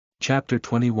Chapter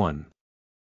 21.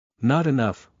 Not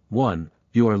enough. 1.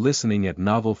 You are listening at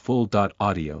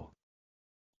novelfull.audio.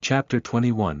 Chapter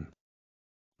 21.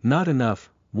 Not enough.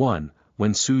 1.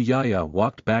 When Su Yaya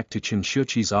walked back to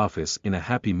Chinshuchi's office in a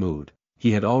happy mood,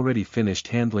 he had already finished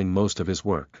handling most of his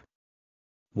work.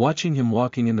 Watching him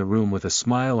walking in the room with a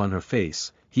smile on her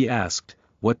face, he asked,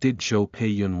 "What did Zhou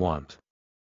Peiyun want?"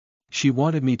 "She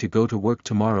wanted me to go to work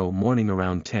tomorrow morning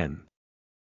around 10.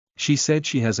 She said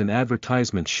she has an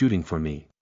advertisement shooting for me."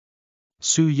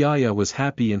 Su Yaya was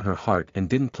happy in her heart and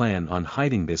didn't plan on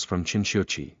hiding this from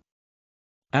Chinshuchi.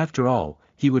 After all,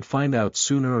 he would find out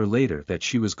sooner or later that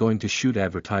she was going to shoot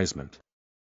advertisement.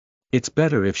 It's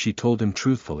better if she told him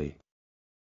truthfully.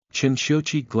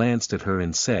 Chinshuchi glanced at her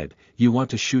and said, "You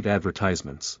want to shoot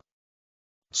advertisements?"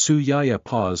 Su Yaya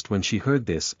paused when she heard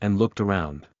this and looked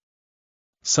around.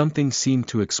 Something seemed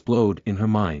to explode in her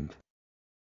mind.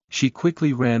 She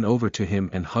quickly ran over to him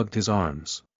and hugged his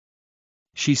arms.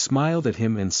 She smiled at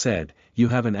him and said, "You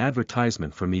have an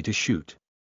advertisement for me to shoot?"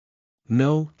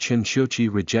 "No," Chinshuchi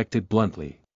rejected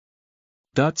bluntly.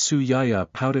 Su Yaya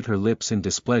pouted her lips in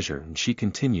displeasure and she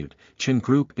continued, "Chin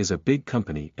Group is a big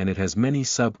company and it has many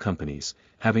sub-companies,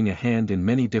 having a hand in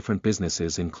many different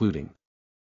businesses including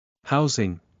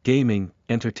housing, gaming,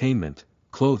 entertainment,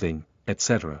 clothing,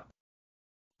 etc.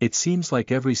 It seems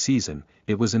like every season,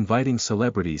 it was inviting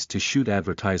celebrities to shoot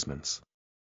advertisements.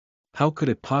 How could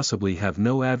it possibly have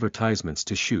no advertisements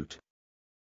to shoot?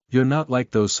 You're not like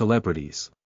those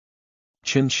celebrities,"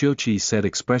 Chinshuchi said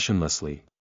expressionlessly.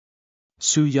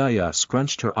 Su Yaya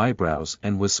scrunched her eyebrows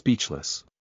and was speechless.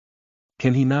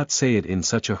 Can he not say it in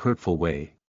such a hurtful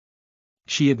way?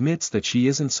 She admits that she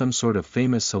isn't some sort of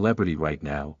famous celebrity right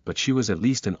now, but she was at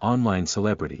least an online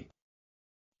celebrity.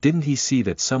 Didn't he see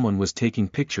that someone was taking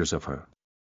pictures of her?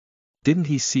 Didn't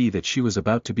he see that she was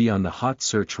about to be on the hot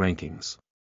search rankings?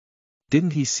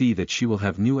 Didn't he see that she will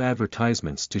have new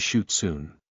advertisements to shoot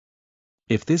soon?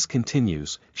 If this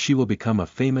continues, she will become a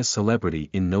famous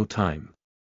celebrity in no time.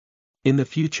 In the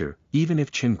future, even if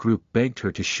Chin Group begged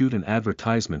her to shoot an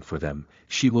advertisement for them,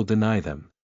 she will deny them.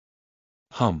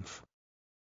 Humph.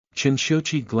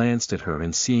 Chinshuchi glanced at her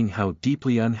and seeing how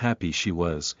deeply unhappy she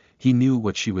was, he knew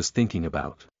what she was thinking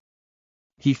about.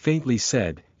 He faintly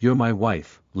said, "You're my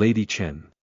wife, Lady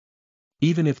Chen."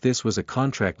 Even if this was a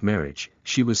contract marriage,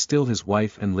 she was still his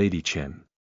wife and Lady Chen.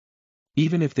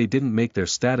 Even if they didn't make their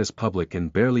status public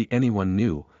and barely anyone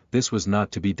knew, this was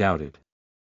not to be doubted.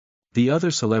 The other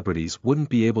celebrities wouldn't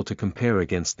be able to compare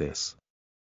against this.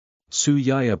 Su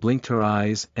Yaya blinked her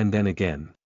eyes and then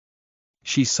again.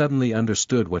 She suddenly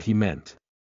understood what he meant.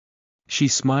 She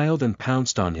smiled and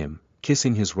pounced on him,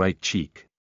 kissing his right cheek.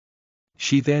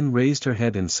 She then raised her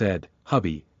head and said,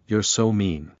 "Hubby, you're so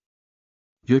mean.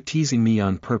 You're teasing me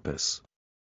on purpose."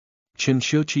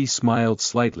 Chinshuchi smiled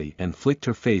slightly and flicked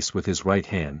her face with his right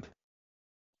hand.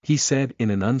 He said in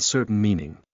an uncertain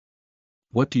meaning,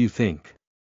 "What do you think?"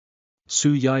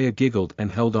 Su Yaya giggled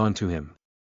and held on to him.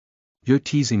 "You're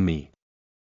teasing me.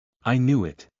 I knew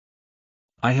it.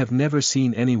 I have never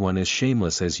seen anyone as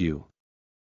shameless as you."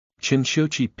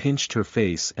 Chinshuchi pinched her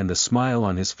face and the smile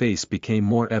on his face became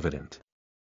more evident.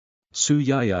 Su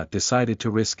Yaya decided to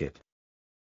risk it.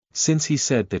 Since he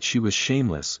said that she was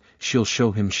shameless, she'll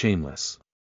show him shameless.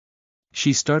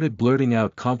 She started blurting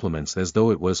out compliments as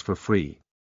though it was for free.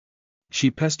 She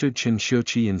pestered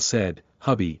Chinshuchi and said,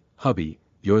 "Hubby,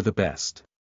 you're the best.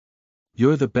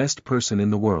 You're the best person in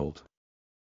the world.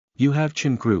 You have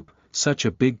Chin Group, such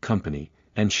a big company,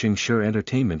 and Xingshi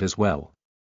Entertainment as well.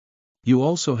 You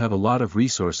also have a lot of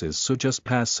resources, so just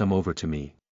pass some over to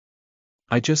me.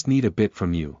 I just need a bit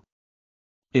from you."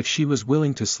 If she was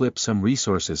willing to slip some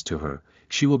resources to her,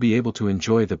 she will be able to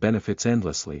enjoy the benefits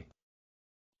endlessly.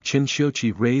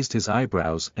 Chinshuchi raised his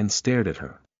eyebrows and stared at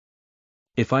her.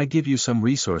 "If I give you some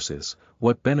resources,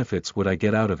 what benefits would I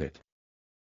get out of it?"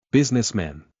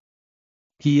 Businessman.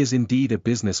 He is indeed a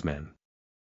businessman.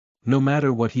 No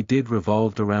matter what he did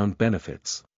revolved around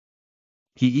benefits.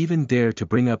 He even dared to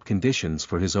bring up conditions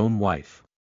for his own wife.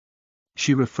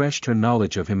 She refreshed her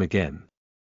knowledge of him again.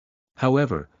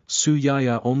 However, Su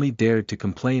Yaya only dared to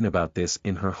complain about this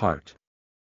in her heart.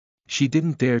 She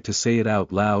didn't dare to say it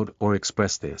out loud or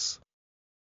express this.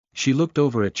 She looked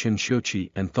over at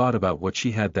Chinshuchi and thought about what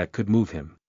she had that could move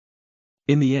him.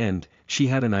 In the end, she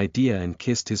had an idea and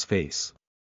kissed his face.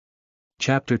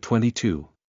 Chapter 22.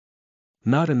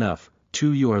 Not enough.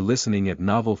 2. You are listening at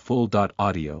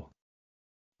novelfull.audio.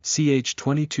 Ch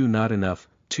 22. Not enough.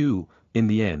 2. In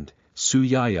the end, Su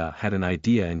Yaya had an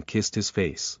idea and kissed his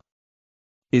face.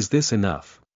 "Is this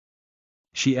enough?"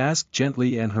 she asked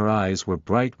gently and her eyes were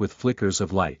bright with flickers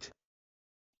of light.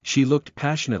 She looked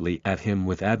passionately at him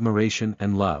with admiration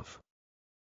and love.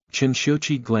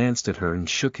 Chinshochi glanced at her and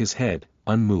shook his head,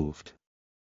 unmoved.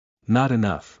 Not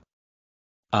enough.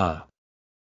 Ah.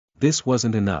 This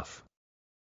wasn't enough.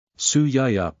 Su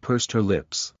Yaya pursed her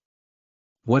lips.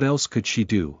 What else could she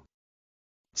do?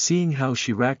 Seeing how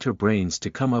she racked her brains to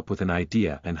come up with an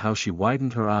idea and how she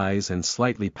widened her eyes and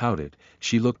slightly pouted,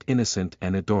 she looked innocent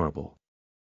and adorable.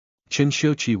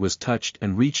 Chinshochi was touched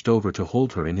and reached over to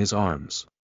hold her in his arms.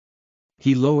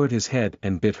 He lowered his head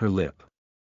and bit her lip.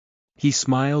 He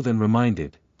smiled and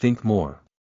reminded, think more.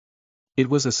 It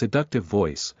was a seductive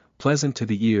voice, pleasant to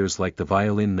the ears like the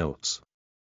violin notes.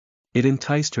 It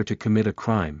enticed her to commit a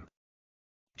crime.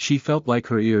 She felt like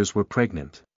her ears were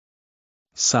pregnant.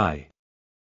 Sigh.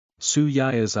 Su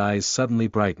Yaya's eyes suddenly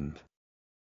brightened.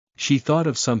 She thought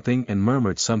of something and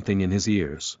murmured something in his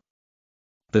ears.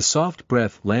 The soft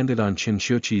breath landed on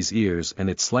Chinshochi's ears and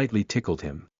it slightly tickled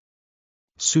him.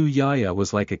 Su Yaya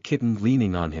was like a kitten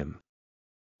leaning on him.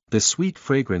 The sweet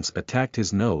fragrance attacked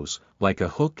his nose, like a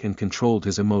hook, and controlled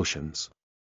his emotions.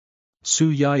 Su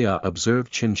Yaya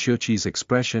observed Chinshochi's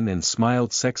expression and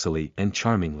smiled sexily and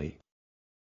charmingly.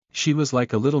 She was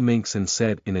like a little minx and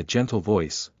said in a gentle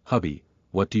voice, "Hubby,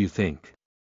 what do you think?"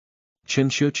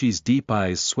 Chinshochi's deep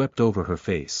eyes swept over her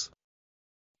face.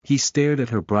 He stared at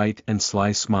her bright and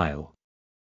sly smile.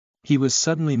 He was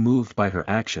suddenly moved by her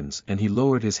actions and he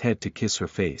lowered his head to kiss her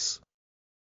face.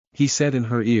 He said in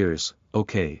her ears,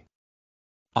 "Okay."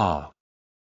 Ah.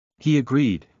 He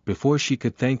agreed. Before she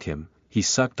could thank him, he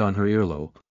sucked on her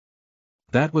earlobe.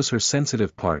 That was her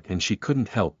sensitive part and she couldn't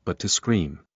help but to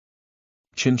scream.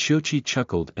 Chinshochi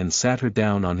chuckled and sat her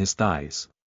down on his thighs.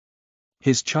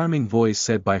 His charming voice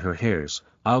said by her hairs,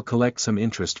 "I'll collect some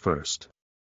interest first."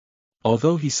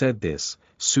 Although he said this,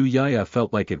 Su Yaya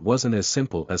felt like it wasn't as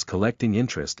simple as collecting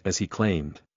interest as he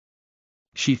claimed.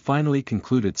 She finally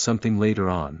concluded something later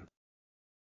on.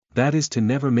 That is to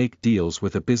never make deals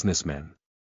with a businessman.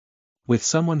 With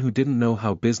someone who didn't know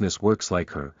how business works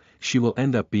like her, she will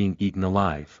end up being eaten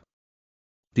alive.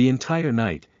 The entire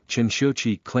night,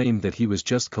 Chinshochi claimed that he was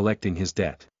just collecting his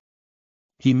debt.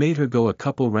 He made her go a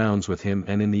couple rounds with him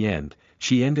and in the end,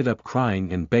 she ended up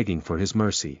crying and begging for his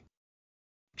mercy.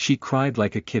 She cried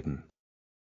like a kitten.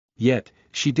 Yet,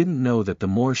 she didn't know that the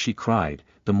more she cried,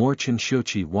 the more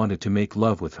Chinshochi wanted to make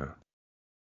love with her.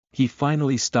 He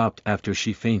finally stopped after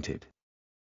she fainted.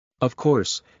 Of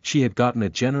course, she had gotten a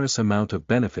generous amount of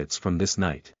benefits from this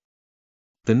night.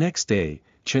 The next day,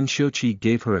 Chinshochi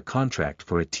gave her a contract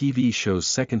for a TV show's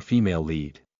second female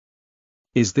lead.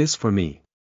 Is this for me?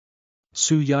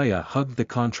 Su Yaya hugged the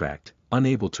contract,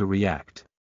 unable to react.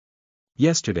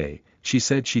 Yesterday, she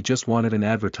said she just wanted an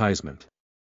advertisement.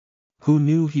 Who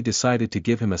knew he decided to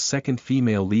give him a second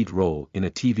female lead role in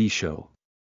a TV show?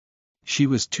 She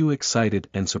was too excited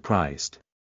and surprised.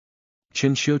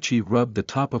 Chinshochi rubbed the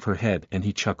top of her head and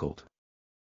he chuckled.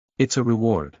 It's a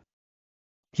reward.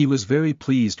 He was very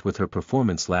pleased with her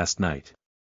performance last night.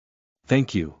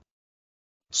 Thank you.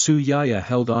 Su Yaya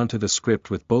held on to the script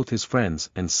with both his friends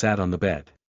and sat on the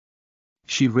bed.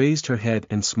 She raised her head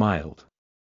and smiled.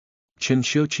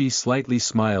 Chinshochi slightly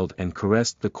smiled and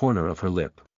caressed the corner of her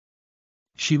lip.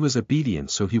 She was obedient,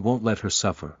 so he won't let her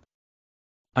suffer.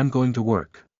 I'm going to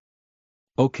work.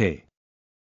 Okay.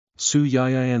 Su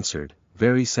Yaya answered,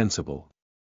 very sensible.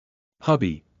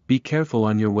 Hubby, be careful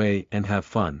on your way and have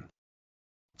fun.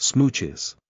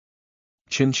 Smooches.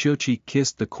 Chinshochi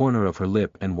kissed the corner of her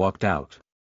lip and walked out.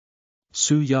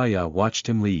 Su Yaya watched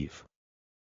him leave.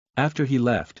 After he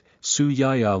left, Su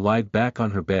Yaya lied back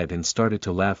on her bed and started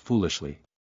to laugh foolishly.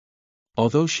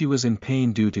 Although she was in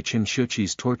pain due to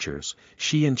Chinshochi's tortures,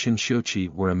 she and Chinshochi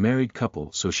were a married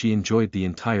couple, so she enjoyed the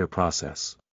entire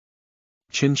process.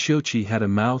 Chinshochi had a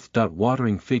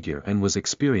mouth-watering figure and was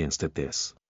experienced at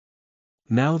this.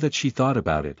 Now that she thought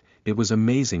about it, it was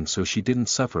amazing, so she didn't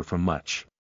suffer from much.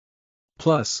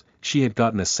 Plus, she had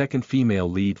gotten a second female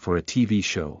lead for a TV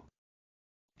show.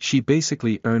 She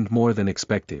basically earned more than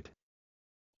expected.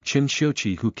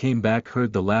 Chinshochi, who came back,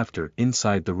 heard the laughter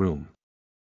inside the room.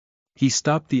 He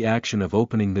stopped the action of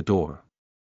opening the door.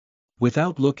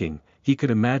 Without looking, he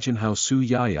could imagine how Su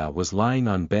Yaya was lying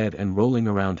on bed and rolling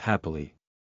around happily.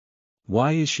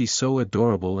 Why is she so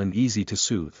adorable and easy to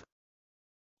soothe?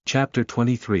 Chapter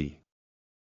 23.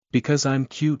 Because I'm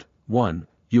cute. 1.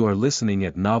 You are listening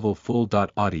at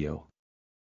novelfull.audio.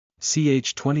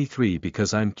 Ch 23.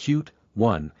 Because I'm cute.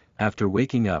 1. After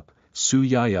waking up, Su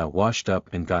Yaya washed up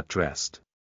and got dressed.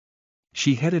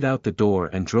 She headed out the door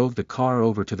and drove the car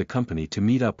over to the company to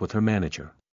meet up with her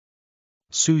manager.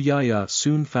 Su Yaya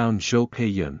soon found Zhou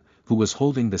Peiyun, who was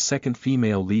holding the second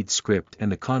female lead script and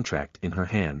the contract in her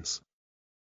hands.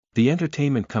 The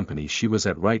entertainment company she was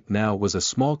at right now was a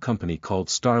small company called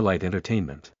Starlight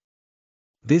Entertainment.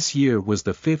 This year was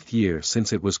the 5th year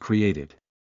since it was created.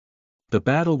 The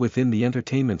battle within the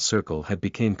entertainment circle had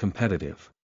become competitive.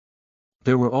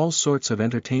 There were all sorts of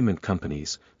entertainment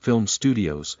companies, film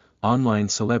studios, online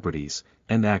celebrities,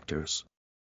 and actors.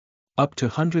 Up to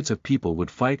hundreds of people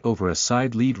would fight over a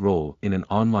side lead role in an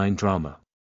online drama.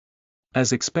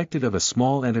 As expected of a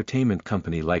small entertainment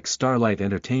company like Starlight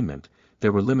Entertainment,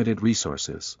 there were limited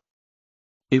resources.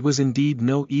 It was indeed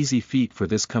no easy feat for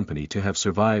this company to have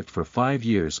survived for 5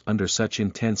 years under such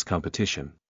intense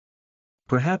competition.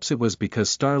 Perhaps it was because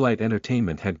Starlight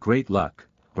Entertainment had great luck.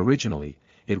 Originally,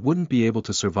 it wouldn't be able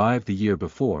to survive the year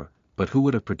before, but who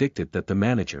would have predicted that the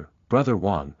manager, Brother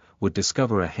Wong, would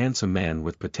discover a handsome man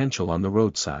with potential on the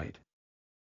roadside.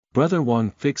 Brother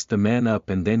Wong fixed the man up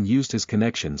and then used his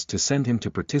connections to send him to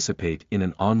participate in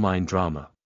an online drama.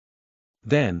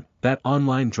 Then, that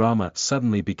online drama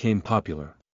suddenly became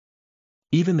popular.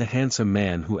 Even the handsome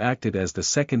man who acted as the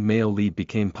second male lead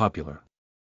became popular.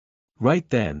 Right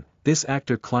then, this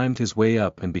actor climbed his way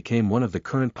up and became one of the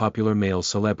current popular male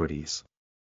celebrities.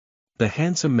 The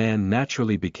handsome man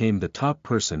naturally became the top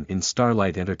person in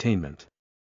Starlight Entertainment.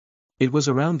 It was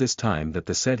around this time that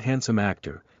the said handsome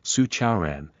actor, Su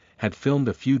Chaoran, had filmed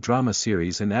a few drama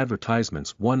series and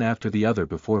advertisements one after the other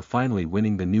before finally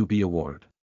winning the Newbie Award.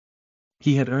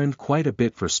 He had earned quite a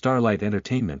bit for Starlight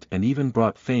Entertainment and even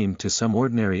brought fame to some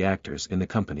ordinary actors in the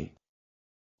company.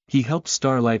 He helped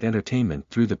Starlight Entertainment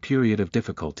through the period of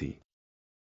difficulty.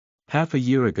 Half a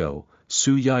year ago,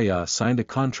 Su Yaya signed a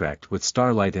contract with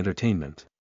Starlight Entertainment.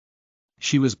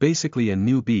 She was basically a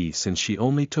newbie since she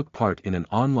only took part in an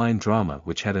online drama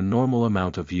which had a normal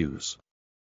amount of views.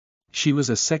 She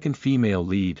was a second female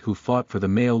lead who fought for the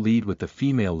male lead with the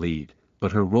female lead,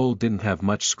 but her role didn't have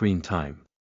much screen time.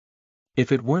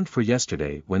 If it weren't for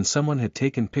yesterday when someone had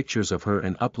taken pictures of her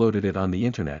and uploaded it on the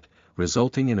internet,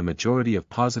 resulting in a majority of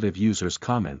positive users'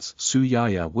 comments, Su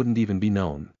Yaya wouldn't even be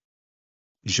known.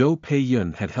 Zhou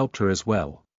Peiyun had helped her as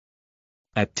well.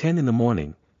 At 10 in the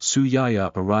morning, Su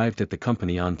Yaya arrived at the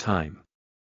company on time.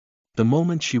 The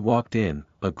moment she walked in,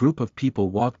 a group of people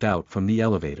walked out from the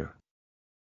elevator.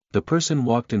 The person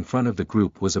walked in front of the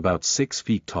group was about 6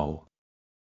 feet tall.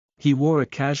 He wore a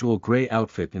casual gray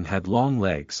outfit and had long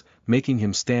legs, making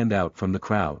him stand out from the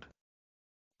crowd.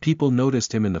 People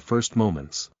noticed him in the first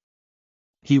moments.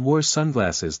 He wore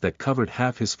sunglasses that covered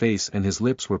half his face and his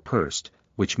lips were pursed,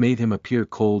 which made him appear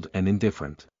cold and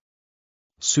indifferent.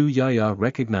 Su Yaya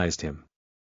recognized him.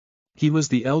 He was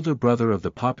the elder brother of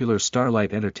the popular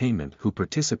Starlight Entertainment who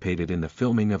participated in the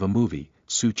filming of a movie,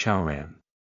 Su Chaoran.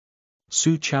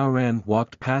 Su Chaoran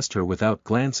walked past her without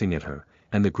glancing at her,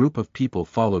 and the group of people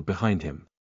followed behind him.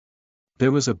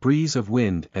 There was a breeze of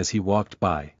wind as he walked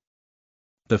by.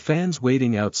 The fans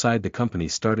waiting outside the company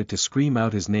started to scream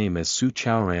out his name as Su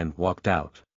Chaoran walked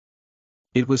out.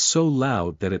 It was so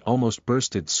loud that it almost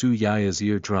bursted Su Yaya's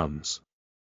eardrums.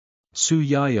 Su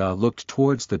Yaya looked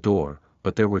towards the door,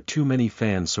 but there were too many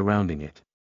fans surrounding it.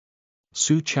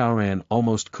 Su Chaoran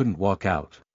almost couldn't walk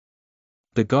out.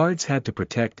 The guards had to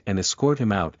protect and escort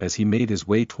him out as he made his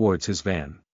way towards his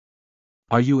van.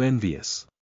 Are you envious?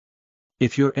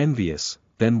 If you're envious,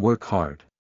 then work hard.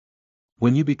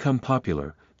 When you become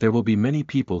popular, there will be many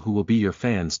people who will be your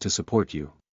fans to support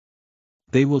you.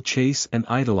 They will chase and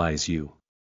idolize you.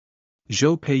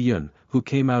 Zhou Peiyun, who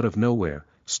came out of nowhere,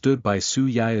 stood by Su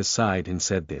Yaya's side and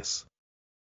said this.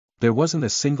 There wasn't a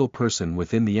single person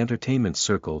within the entertainment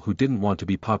circle who didn't want to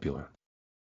be popular.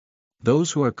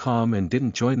 Those who are calm and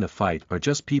didn't join the fight are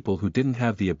just people who didn't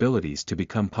have the abilities to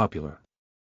become popular.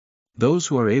 Those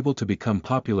who are able to become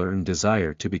popular and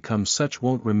desire to become such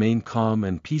won't remain calm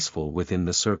and peaceful within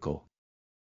the circle.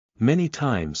 Many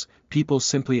times, people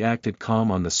simply acted calm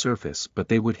on the surface but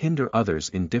they would hinder others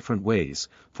in different ways,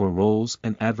 for roles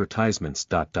and advertisements.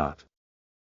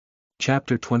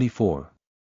 Chapter 24.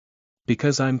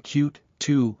 Because I'm cute,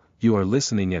 too, you are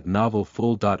listening at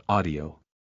novelfull.audio.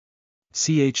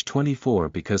 Ch 24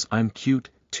 Because I'm cute,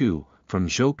 too, from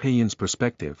Zhou Peiyun's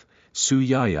perspective, Su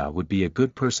Yaya would be a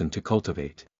good person to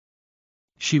cultivate.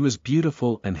 She was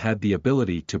beautiful and had the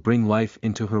ability to bring life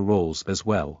into her roles as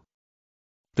well.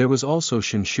 There was also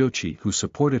Shen Xiuqi who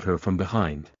supported her from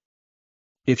behind.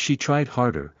 If she tried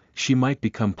harder, she might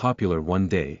become popular one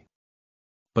day.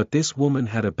 But this woman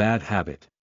had a bad habit.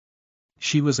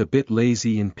 She was a bit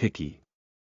lazy and picky.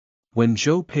 When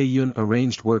Zhou Peiyun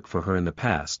arranged work for her in the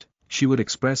past, she would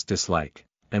express dislike,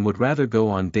 and would rather go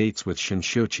on dates with Shen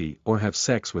Xiuqi or have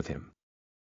sex with him.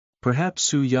 Perhaps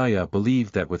Su Yaya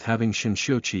believed that with having Shin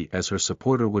Shiochi as her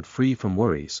supporter would free from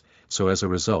worries, so as a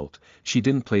result, she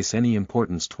didn't place any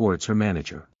importance towards her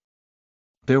manager.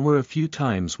 There were a few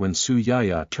times when Su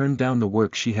Yaya turned down the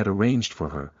work she had arranged for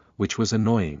her, which was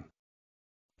annoying.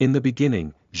 In the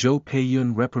beginning, Zhou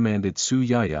Peiyun reprimanded Su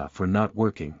Yaya for not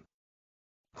working.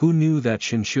 Who knew that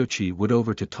Shin Shiochi would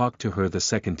over to talk to her the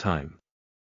second time?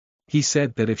 He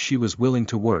said that if she was willing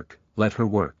to work, let her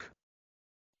work.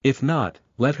 If not,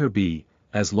 let her be,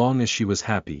 as long as she was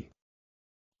happy.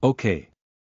 Okay.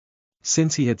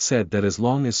 Since he had said that as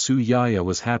long as Su Yaya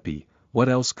was happy, what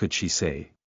else could she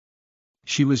say?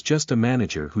 She was just a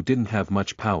manager who didn't have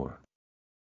much power.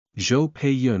 Zhou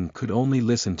Peiyun could only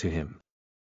listen to him.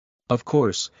 Of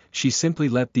course, she simply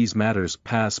let these matters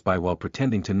pass by while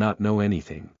pretending to not know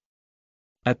anything.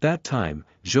 At that time,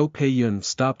 Zhou Peiyun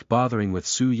stopped bothering with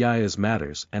Su Yaya's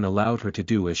matters and allowed her to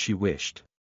do as she wished.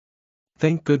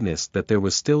 Thank goodness that there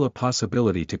was still a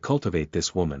possibility to cultivate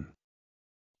this woman.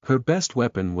 Her best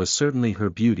weapon was certainly her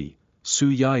beauty. Su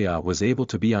Yaya was able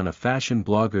to be on a fashion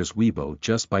blogger's Weibo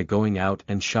just by going out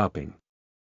and shopping.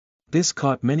 This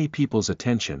caught many people's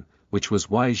attention, which was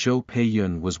why Zhou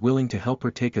Peiyun was willing to help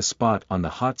her take a spot on the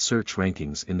hot search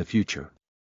rankings in the future.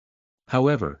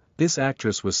 However, this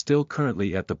actress was still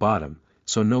currently at the bottom,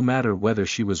 so no matter whether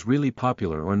she was really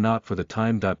popular or not for the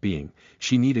time being,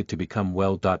 she needed to become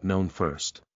well known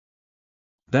first.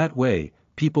 That way,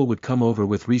 people would come over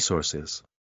with resources.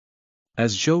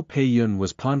 As Zhou Peiyun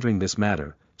was pondering this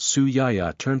matter, Su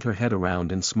Yaya turned her head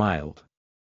around and smiled.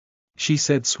 She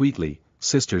said sweetly,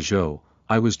 "Sister Zhou,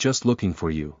 I was just looking for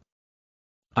you.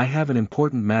 I have an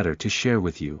important matter to share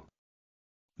with you."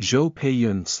 Zhou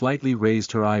Peiyun slightly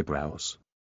raised her eyebrows.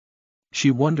 She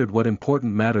wondered what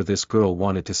important matter this girl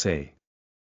wanted to say.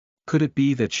 Could it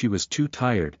be that she was too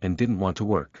tired and didn't want to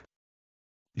work?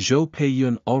 Zhou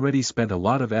Peiyun already spent a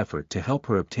lot of effort to help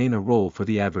her obtain a role for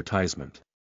the advertisement.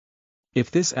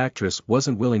 If this actress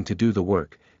wasn't willing to do the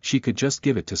work, she could just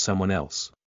give it to someone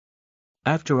else.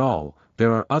 After all,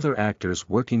 there are other actors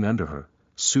working under her.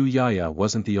 Su Yaya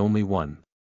wasn't the only one.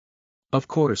 Of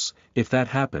course, if that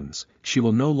happens, she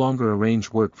will no longer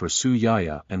arrange work for Su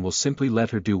Yaya and will simply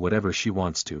let her do whatever she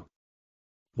wants to.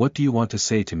 "What do you want to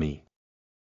say to me?"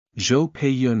 Zhou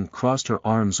Peiyun crossed her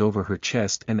arms over her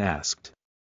chest and asked.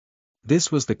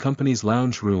 This was the company's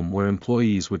lounge room where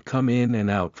employees would come in and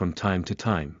out from time to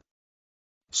time.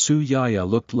 Su Yaya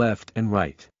looked left and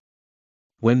right.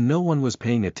 When no one was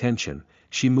paying attention,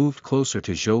 she moved closer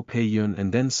to Zhou Peiyun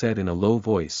and then said in a low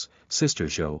voice, "Sister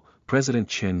Zhou, President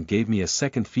Chen gave me a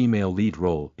second female lead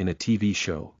role in a TV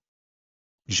show."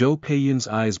 Zhou Peiyun's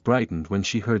eyes brightened when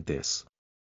she heard this.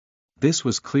 This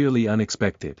was clearly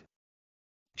unexpected.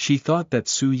 She thought that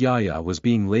Su Yaya was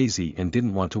being lazy and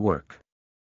didn't want to work.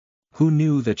 Who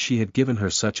knew that she had given her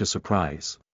such a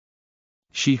surprise?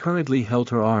 She hurriedly held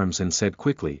her arms and said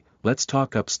quickly, "Let's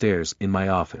talk upstairs in my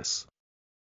office."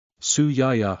 Su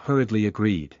Yaya hurriedly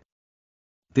agreed.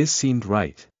 This seemed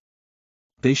right.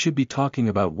 They should be talking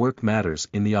about work matters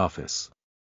in the office.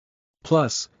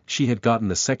 Plus, she had gotten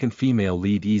the second female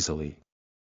lead easily.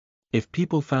 If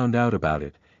people found out about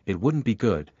it, it wouldn't be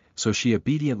good, so she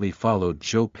obediently followed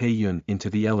Zhou Peiyun into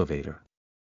the elevator.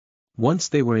 Once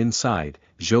they were inside,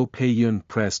 Zhou Peiyun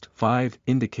pressed 5,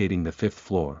 indicating the 5th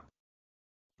floor.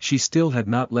 She still had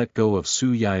not let go of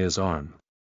Su Yaya's arm.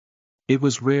 It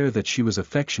was rare that she was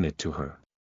affectionate to her.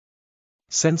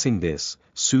 Sensing this,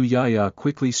 Su Yaya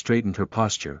quickly straightened her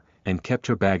posture, and kept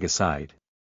her bag aside.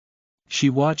 She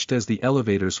watched as the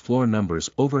elevator's floor numbers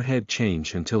overhead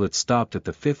changed until it stopped at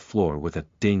the 5th floor with a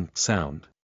ding sound.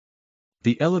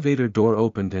 The elevator door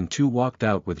opened and two walked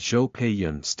out with Zhou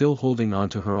Peiyun still holding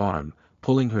onto her arm,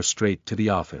 pulling her straight to the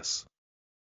office.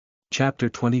 Chapter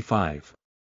 25.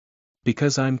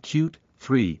 Because I'm Cute,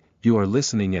 3, you are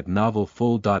listening at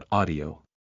novelfull.audio.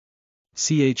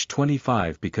 Ch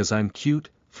 25 Because I'm Cute,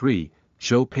 3,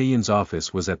 Zhou Peiyun's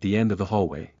office was at the end of the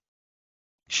hallway.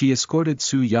 She escorted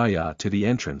Su Yaya to the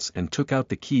entrance and took out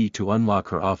the key to unlock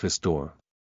her office door.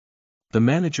 The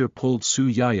manager pulled Su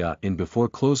Yaya in before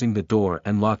closing the door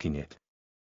and locking it.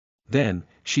 Then,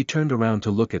 she turned around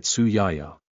to look at Su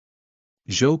Yaya.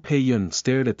 Zhou Peiyun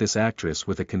stared at this actress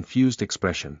with a confused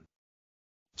expression.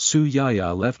 Su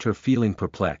Yaya left her feeling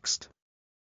perplexed.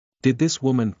 Did this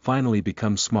woman finally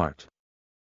become smart?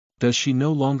 Does she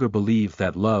no longer believe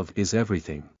that love is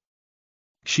everything?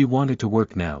 She wanted to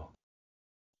work now.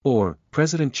 Or,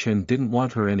 President Chen didn't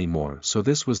want her anymore, so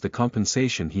this was the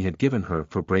compensation he had given her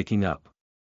for breaking up.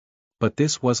 But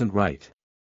this wasn't right.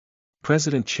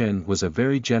 President Chen was a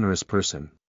very generous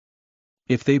person.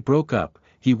 If they broke up,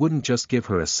 he wouldn't just give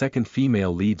her a second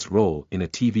female lead's role in a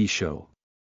TV show.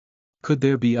 Could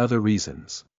there be other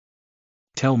reasons?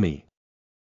 Tell me.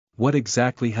 What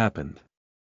exactly happened?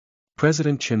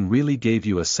 President Chen really gave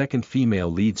you a second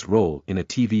female lead's role in a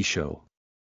TV show?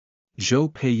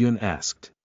 Zhou Peiyun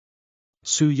asked.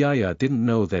 Su Yaya didn't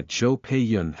know that Zhou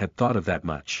Peiyun had thought of that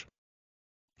much.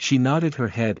 She nodded her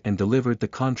head and delivered the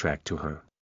contract to her.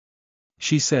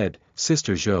 She said,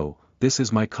 Sister Zhou, this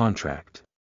is my contract.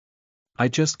 I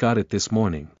just got it this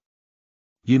morning.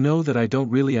 You know that I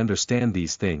don't really understand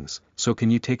these things, so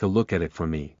can you take a look at it for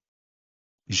me?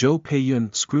 Zhou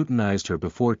Peiyun scrutinized her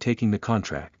before taking the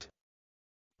contract.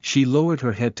 She lowered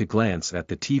her head to glance at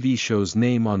the TV show's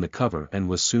name on the cover and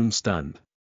was soon stunned.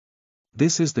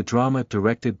 This is the drama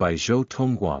directed by Zhou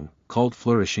Tongguang, called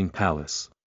Flourishing Palace.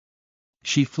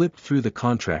 She flipped through the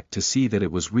contract to see that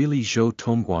it was really Zhou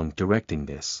Tongguang directing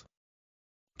this.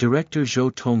 Director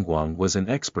Zhou Tongguang was an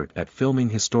expert at filming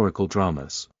historical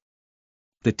dramas.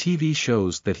 The TV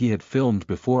shows that he had filmed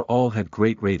before all had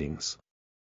great ratings.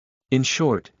 In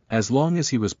short, as long as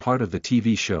he was part of the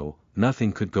TV show,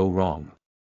 nothing could go wrong.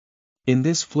 In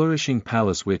this Flourishing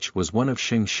Palace, which was one of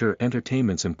Shengshi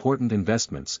Entertainment's important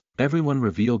investments, everyone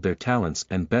revealed their talents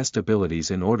and best abilities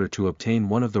in order to obtain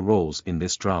one of the roles in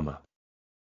this drama.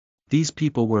 These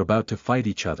people were about to fight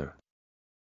each other.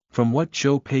 From what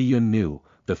Zhou Peiyun knew,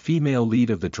 the female lead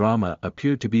of the drama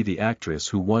appeared to be the actress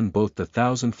who won both the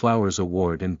Thousand Flowers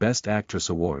Award and Best Actress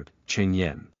Award, Cheng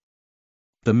Yan.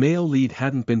 The male lead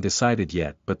hadn't been decided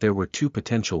yet, but there were two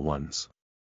potential ones.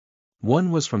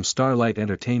 One was from Starlight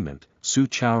Entertainment, Su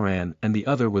Chaoran, and the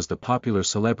other was the popular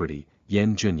celebrity,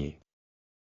 Yan Junyi.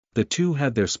 The two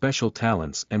had their special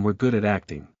talents and were good at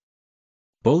acting.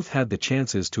 Both had the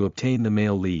chances to obtain the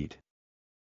male lead.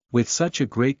 With such a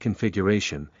great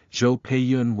configuration, Zhou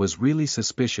Peiyun was really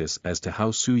suspicious as to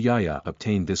how Su Yaya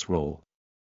obtained this role.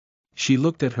 She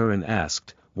looked at her and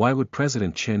asked, why would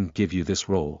President Chen give you this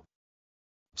role?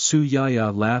 Su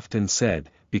Yaya laughed and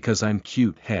said, because I'm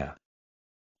cute, heh.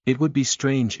 It would be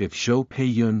strange if Zhou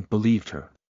Peiyun believed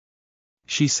her.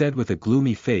 She said with a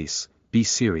gloomy face, be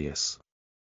serious.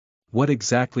 What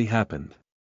exactly happened?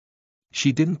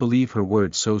 She didn't believe her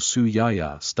words, so Su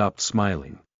Yaya stopped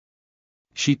smiling.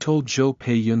 She told Zhou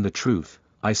Peiyun the truth,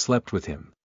 I slept with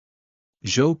him.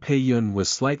 Zhou Peiyun was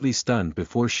slightly stunned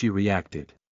before she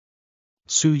reacted.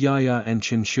 Su Yaya and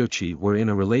Chen Xiuqi were in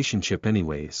a relationship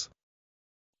anyways.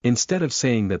 Instead of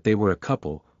saying that they were a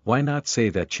couple, why not say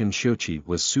that Chen Xiuqi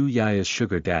was Su Yaya's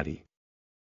sugar daddy?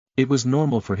 It was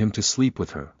normal for him to sleep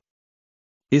with her.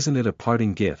 Isn't it a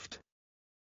parting gift?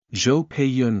 Zhou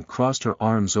Peiyun crossed her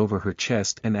arms over her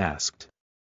chest and asked.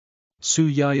 Su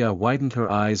Yaya widened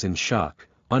her eyes in shock,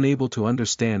 unable to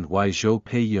understand why Zhou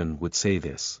Peiyun would say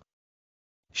this.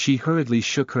 She hurriedly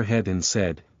shook her head and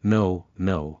said, no,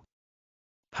 no.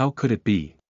 How could it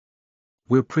be?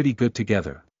 We're pretty good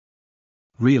together.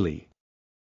 Really?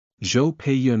 Zhou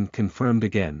Peiyun confirmed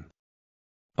again.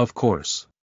 Of course.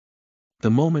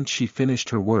 The moment she finished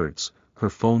her words, her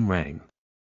phone rang.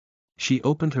 She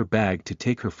opened her bag to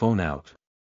take her phone out.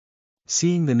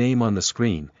 Seeing the name on the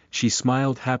screen, she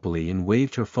smiled happily and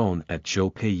waved her phone at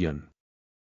Zhou Peiyun.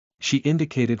 She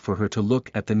indicated for her to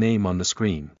look at the name on the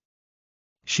screen.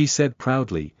 She said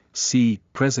proudly, see,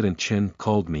 President Chen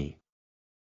called me.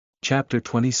 Chapter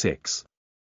 26.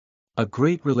 A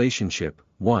Great Relationship,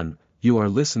 1, you are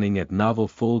listening at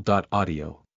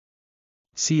novelfull.audio.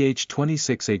 Ch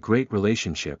 26 A Great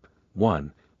Relationship,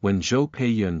 1, when Zhou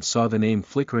Peiyun saw the name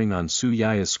flickering on Su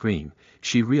Yaya's screen,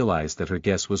 she realized that her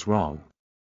guess was wrong.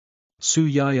 Su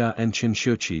Yaya and Chen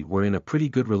Xiuqi were in a pretty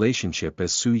good relationship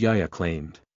as Su Yaya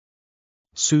claimed.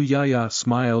 Su Yaya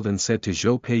smiled and said to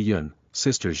Zhou Peiyun,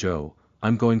 Sister Zhou,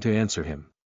 I'm going to answer him.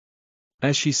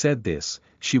 As she said this,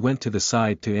 she went to the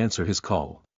side to answer his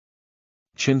call.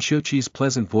 Chen Xiuqi's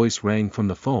pleasant voice rang from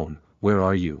the phone, where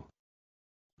are you?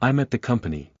 I'm at the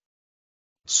company.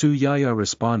 Su Yaya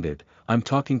responded, I'm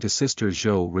talking to Sister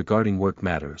Zhou regarding work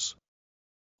matters.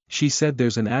 She said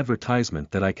there's an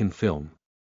advertisement that I can film.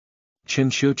 Chen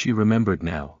Xiuqi remembered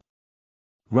now.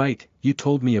 Right, you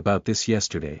told me about this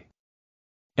yesterday.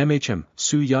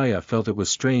 Su Yaya felt it was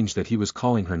strange that he was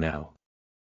calling her now.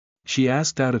 She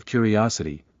asked out of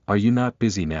curiosity, are you not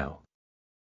busy now?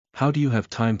 How do you have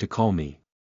time to call me?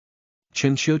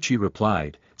 Chen Xiuqi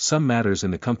replied, some matters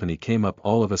in the company came up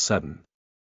all of a sudden.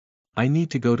 I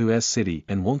need to go to S-City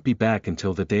and won't be back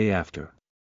until the day after.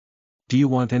 Do you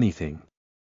want anything?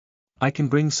 I can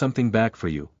bring something back for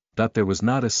you. That there was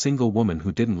not a single woman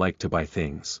who didn't like to buy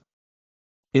things.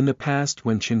 In the past,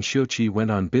 when Chen Xiuqi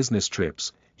went on business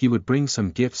trips, he would bring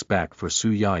some gifts back for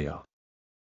Su Yaya.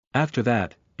 After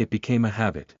that, it became a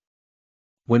habit.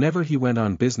 Whenever he went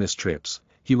on business trips,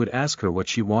 he would ask her what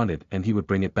she wanted and he would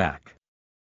bring it back.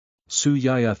 Su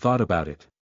Yaya thought about it.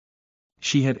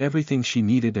 She had everything she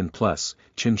needed and plus,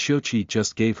 Chen Xiuqi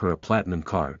just gave her a platinum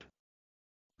card.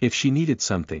 If she needed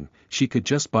something, she could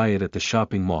just buy it at the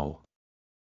shopping mall.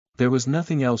 There was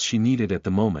nothing else she needed at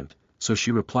the moment, so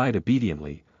she replied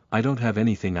obediently, I don't have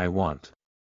anything I want.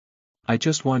 I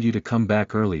just want you to come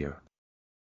back earlier.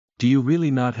 Do you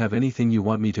really not have anything you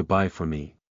want me to buy for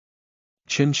me?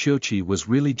 Chen Xiuqi was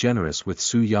really generous with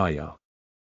Su Yaya.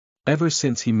 Ever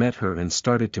since he met her and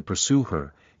started to pursue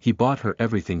her, he bought her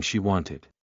everything she wanted.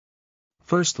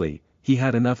 Firstly, he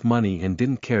had enough money and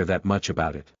didn't care that much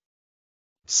about it.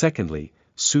 Secondly,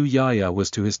 Su Yaya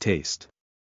was to his taste.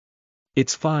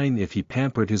 It's fine if he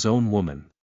pampered his own woman.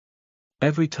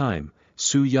 Every time,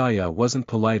 Su Yaya wasn't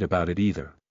polite about it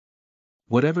either.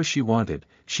 Whatever she wanted,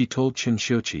 she told Chen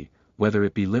Xiuqi, whether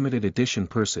it be limited edition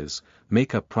purses,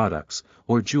 makeup products,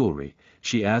 or jewelry,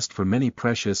 she asked for many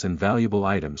precious and valuable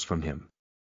items from him.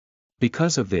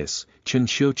 Because of this, Chen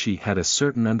Xiuqi had a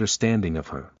certain understanding of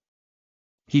her.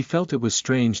 He felt it was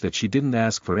strange that she didn't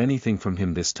ask for anything from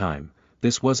him this time.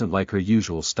 This wasn't like her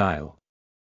usual style.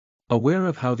 Aware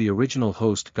of how the original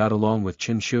host got along with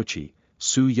Chen Xiuqi,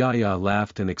 Su Yaya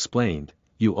laughed and explained,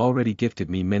 you already gifted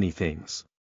me many things.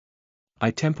 I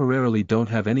temporarily don't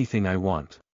have anything I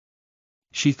want.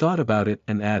 She thought about it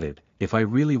and added, if I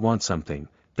really want something,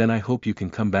 then I hope you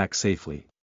can come back safely.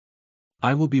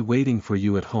 I will be waiting for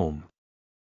you at home.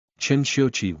 Chen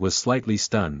Xiuqi was slightly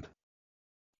stunned.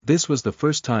 This was the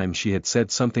first time she had said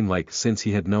something like since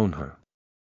he had known her.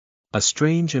 A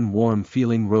strange and warm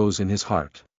feeling rose in his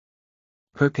heart.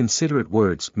 Her considerate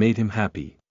words made him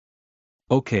happy.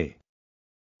 Okay.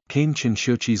 Came Chen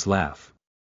Xiuqi's laugh.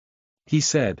 He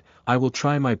said, I will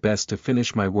try my best to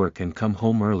finish my work and come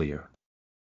home earlier.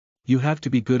 You have to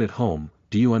be good at home,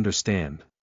 do you understand?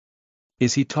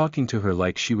 Is he talking to her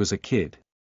like she was a kid?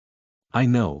 I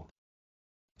know.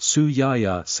 Su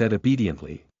Yaya said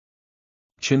obediently.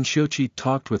 Chen Xiuqi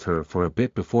talked with her for a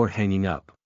bit before hanging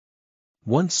up.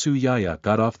 Once Su Yaya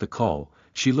got off the call,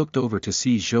 she looked over to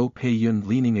see Zhou Peiyun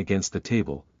leaning against the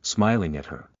table, smiling at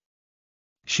her.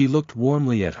 She looked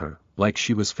warmly at her, like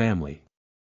she was family.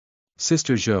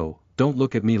 Sister Zhou, don't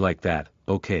look at me like that,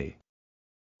 okay?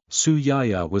 Su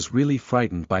Yaya was really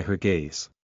frightened by her gaze.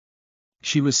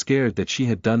 She was scared that she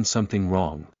had done something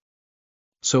wrong.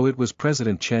 So it was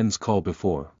President Chen's call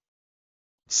before.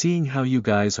 Seeing how you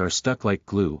guys are stuck like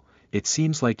glue, it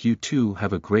seems like you two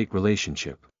have a great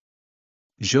relationship.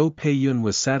 Zhou Peiyun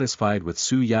was satisfied with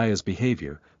Su Yaya's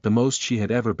behavior, the most she had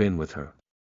ever been with her.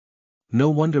 No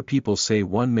wonder people say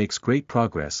one makes great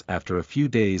progress after a few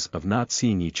days of not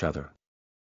seeing each other.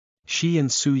 She and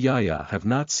Su Yaya have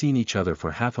not seen each other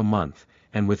for half a month,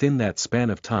 and within that span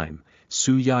of time,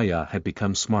 Su Yaya had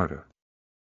become smarter.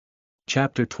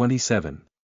 Chapter 27.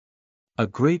 A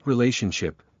Great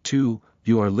Relationship, 2,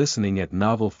 you are listening at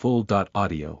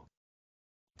novelfull.audio.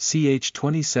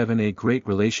 Ch27. A Great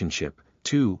Relationship,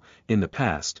 2, in the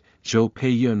past, Zhou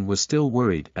Peiyun was still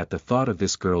worried at the thought of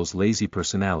this girl's lazy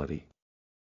personality.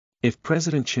 If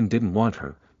President Chen didn't want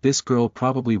her, this girl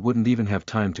probably wouldn't even have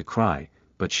time to cry,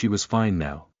 but she was fine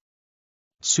now.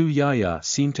 Su Yaya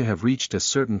seemed to have reached a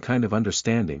certain kind of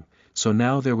understanding, so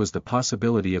now there was the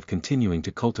possibility of continuing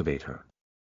to cultivate her.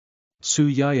 Su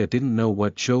Yaya didn't know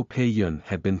what Zhou Peiyun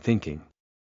had been thinking.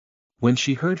 When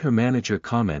she heard her manager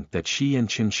comment that she and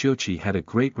Chen Xiuqi had a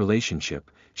great relationship,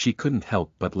 she couldn't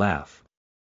help but laugh.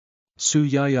 Su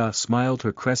Yaya smiled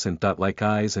her crescent-like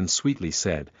eyes and sweetly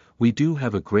said, we do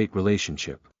have a great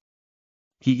relationship.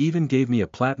 He even gave me a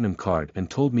platinum card and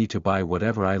told me to buy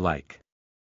whatever I like.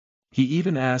 He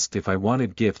even asked if I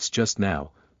wanted gifts just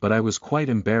now, but I was quite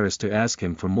embarrassed to ask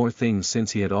him for more things since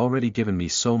he had already given me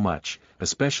so much,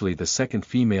 especially the second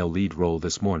female lead role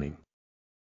this morning.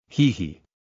 Hee hee.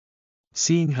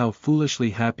 Seeing how foolishly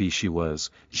happy she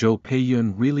was, Zhou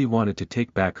Peiyun really wanted to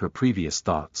take back her previous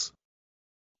thoughts.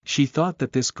 She thought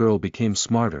that this girl became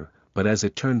smarter, but as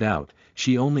it turned out,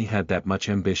 she only had that much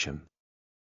ambition.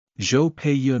 Zhou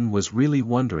Peiyun was really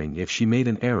wondering if she made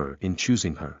an error in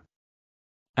choosing her.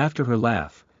 After her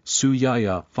laugh, Su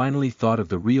Yaya finally thought of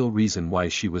the real reason why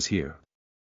she was here.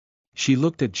 She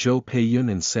looked at Zhou Peiyun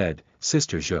and said,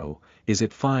 Sister Zhou, is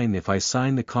it fine if I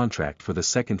sign the contract for the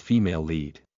second female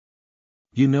lead?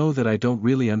 You know that I don't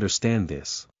really understand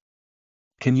this.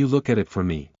 Can you look at it for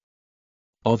me?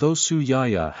 Although Su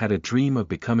Yaya had a dream of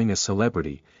becoming a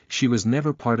celebrity, she was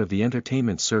never part of the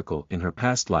entertainment circle in her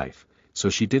past life, so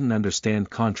she didn't understand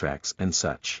contracts and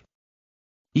such.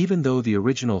 Even though the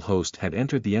original host had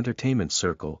entered the entertainment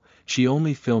circle, she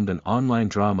only filmed an online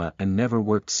drama and never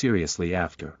worked seriously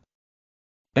after.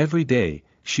 Every day,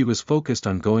 she was focused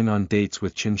on going on dates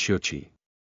with Qin Xiuqi.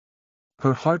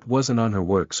 Her heart wasn't on her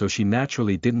work, so she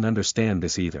naturally didn't understand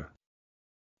this either.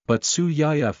 But Su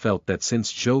Yaya felt that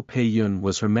since Zhou Peiyun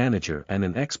was her manager and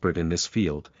an expert in this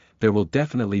field, there will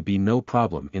definitely be no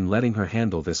problem in letting her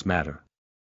handle this matter.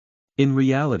 In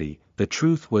reality, the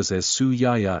truth was as Su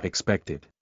Yaya expected.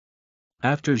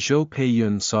 After Zhou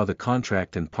Peiyun saw the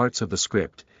contract and parts of the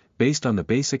script, based on the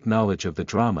basic knowledge of the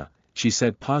drama, she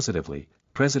said positively,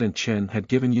 "President Chen had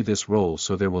given you this role,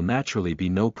 so there will naturally be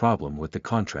no problem with the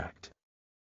contract.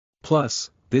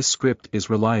 Plus, this script is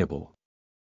reliable.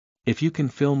 If you can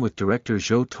film with director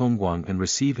Zhou Tongguang and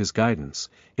receive his guidance,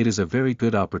 it is a very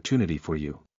good opportunity for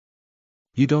you.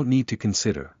 You don't need to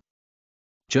consider.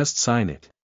 Just sign it."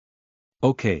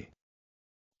 "Okay.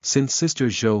 Since Sister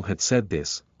Zhou had said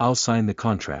this, I'll sign the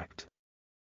contract."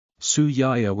 Su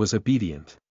Yaya was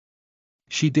obedient.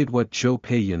 She did what Zhou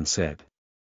Peiyun said.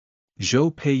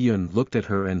 Zhou Peiyun looked at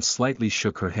her and slightly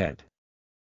shook her head.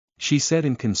 She said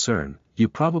in concern, "You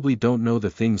probably don't know the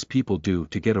things people do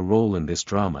to get a role in this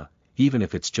drama, even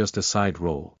if it's just a side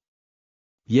role.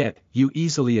 Yet, you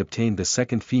easily obtained the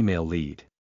second female lead.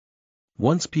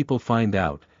 Once people find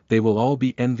out, they will all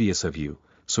be envious of you,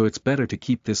 so it's better to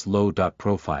keep this low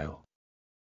profile.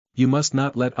 You must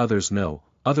not let others know,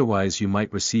 otherwise you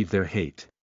might receive their hate."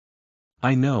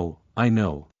 I know.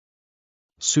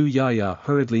 Su Yaya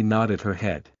hurriedly nodded her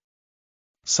head.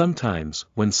 Sometimes,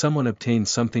 when someone obtains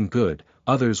something good,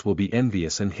 others will be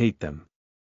envious and hate them.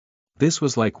 This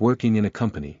was like working in a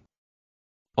company.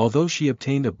 Although she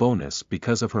obtained a bonus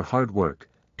because of her hard work,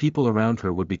 people around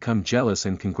her would become jealous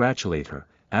and congratulate her,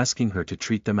 asking her to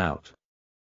treat them out.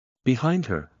 Behind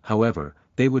her, however,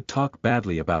 they would talk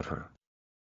badly about her.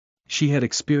 She had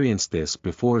experienced this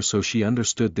before, so she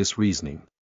understood this reasoning.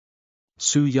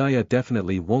 Su Yaya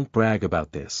definitely won't brag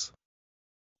about this.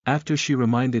 After she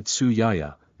reminded Su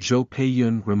Yaya, Zhou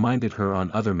Peiyun reminded her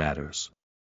on other matters.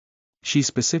 She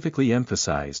specifically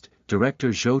emphasized, director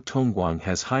Zhou Tongguang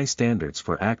has high standards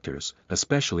for actors,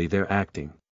 especially their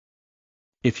acting.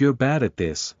 If you're bad at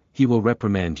this, he will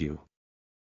reprimand you.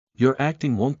 Your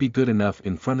acting won't be good enough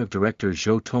in front of director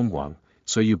Zhou Tongguang,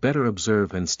 so you better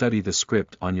observe and study the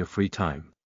script on your free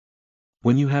time.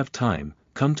 When you have time,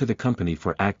 come to the company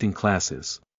for acting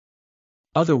classes.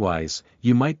 Otherwise,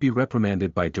 you might be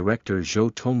reprimanded by director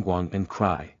Zhou Tongguang and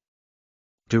cry.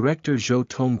 Director Zhou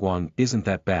Tongguang isn't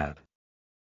that bad.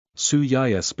 Su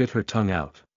Yaya spit her tongue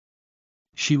out.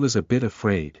 She was a bit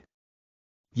afraid.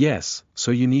 Yes,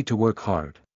 so you need to work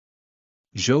hard.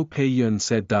 Zhou Peiyun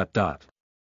said.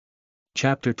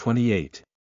 Chapter 28.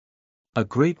 A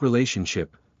Great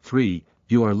Relationship, 3,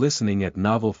 you are listening at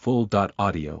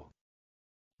novelfull.audio.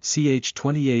 Ch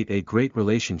 28. A Great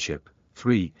Relationship,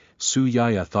 3, Su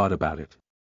Yaya thought about it.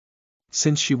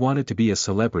 Since she wanted to be a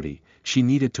celebrity, she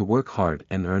needed to work hard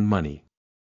and earn money.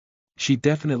 She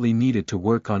definitely needed to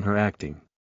work on her acting.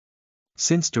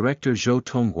 Since director Zhou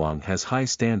Tongguang has high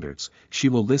standards, she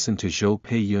will listen to Zhou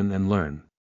Peiyun and learn.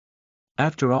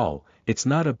 After all, it's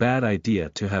not a bad idea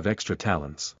to have extra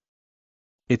talents.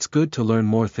 It's good to learn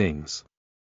more things.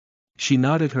 She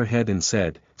nodded her head and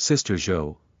said, "Sister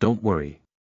Zhou, don't worry.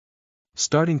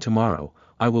 Starting tomorrow,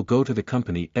 I will go to the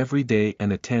company every day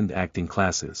and attend acting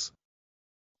classes.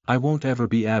 I won't ever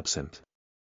be absent.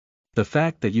 The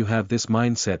fact that you have this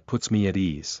mindset puts me at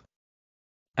ease."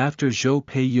 After Zhou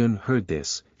Peiyun heard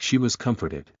this, she was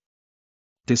comforted.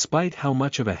 Despite how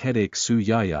much of a headache Su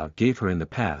Yaya gave her in the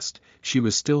past, she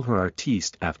was still her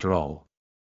artiste after all.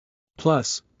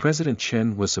 Plus, President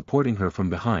Chen was supporting her from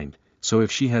behind, so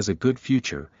if she has a good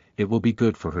future, it will be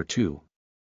good for her too.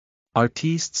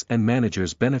 Artistes and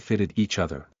managers benefited each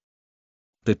other.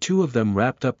 The two of them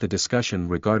wrapped up the discussion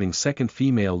regarding second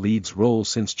female lead's role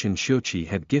since Qin Xiuqi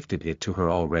had gifted it to her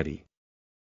already.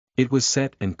 It was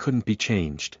set and couldn't be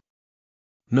changed.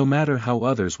 No matter how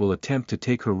others will attempt to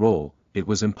take her role, it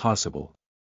was impossible.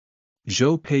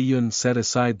 Zhou Peiyun set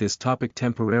aside this topic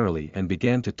temporarily and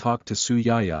began to talk to Su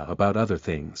Yaya about other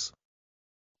things.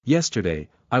 "Yesterday,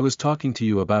 I was talking to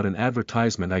you about an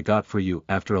advertisement I got for you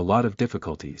after a lot of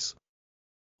difficulties.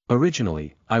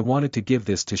 Originally, I wanted to give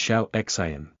this to Xiao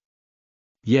Xian.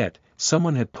 Yet,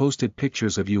 someone had posted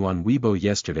pictures of you on Weibo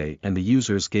yesterday and the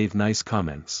users gave nice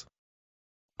comments.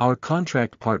 Our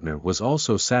contract partner was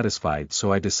also satisfied,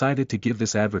 so I decided to give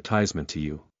this advertisement to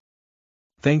you."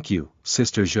 "Thank you,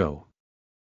 Sister Zhou."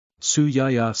 Su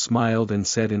Yaya smiled and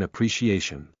said in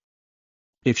appreciation.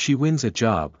 If she wins a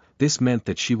job, this meant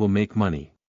that she will make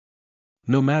money.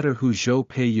 No matter who Zhou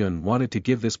Peiyun wanted to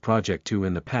give this project to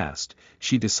in the past,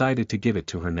 she decided to give it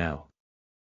to her now.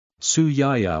 Su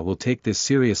Yaya will take this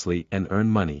seriously and earn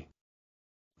money.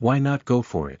 Why not go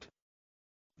for it?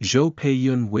 Zhou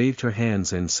Peiyun waved her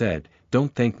hands and said,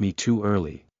 don't thank me too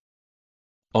early.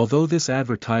 Although this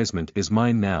advertisement is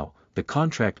mine now, the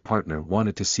contract partner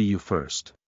wanted to see you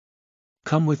first.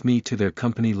 Come with me to their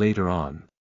company later on.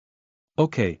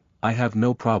 Okay, I have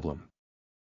no problem.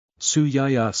 Su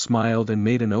Yaya smiled and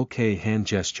made an okay hand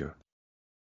gesture.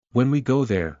 When we go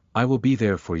there, I will be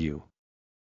there for you.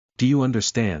 Do you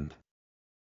understand?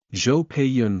 Zhou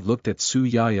Peiyun looked at Su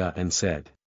Yaya and said.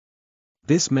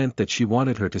 This meant that she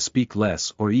wanted her to speak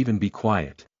less or even be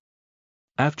quiet.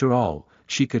 After all,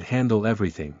 she could handle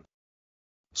everything.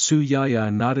 Su Yaya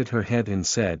nodded her head and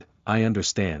said, I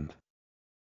understand.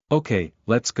 Okay,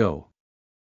 let's go.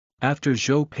 After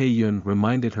Zhou Peiyun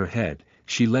reminded her head,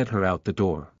 she led her out the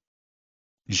door.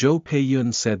 Zhou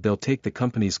Peiyun said they'll take the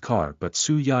company's car, but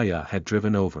Su Yaya had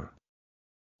driven over.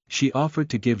 She offered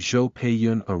to give Zhou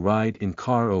Peiyun a ride in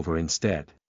car over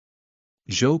instead.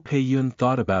 Zhou Peiyun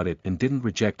thought about it and didn't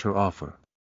reject her offer.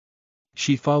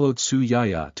 She followed Su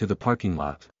Yaya to the parking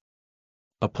lot.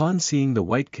 Upon seeing the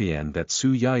white Cayenne that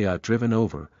Su Yaya driven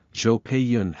over, Zhou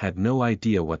Peiyun had no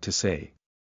idea what to say.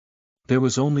 There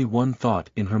was only one thought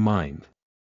in her mind.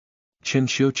 Chen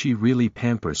Xiuqi really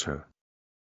pampers her.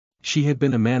 She had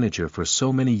been a manager for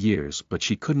so many years, but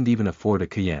she couldn't even afford a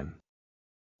Cayenne.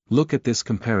 Look at this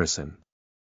comparison.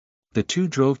 The two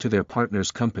drove to their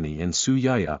partner's company and Su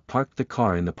Yaya parked the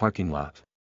car in the parking lot.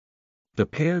 The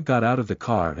pair got out of the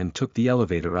car and took the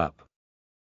elevator up.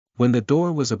 When the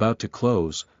door was about to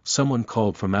close, someone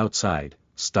called from outside,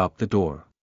 stop the door.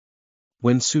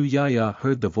 When Su Yaya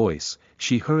heard the voice,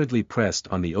 she hurriedly pressed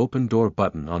on the open door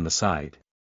button on the side.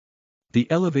 The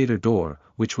elevator door,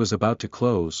 which was about to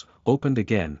close, opened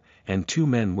again, and two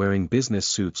men wearing business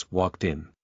suits walked in.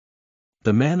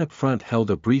 The man up front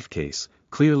held a briefcase,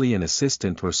 clearly an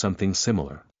assistant or something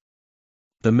similar.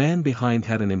 The man behind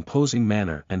had an imposing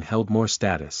manner and held more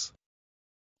status.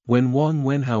 When Wang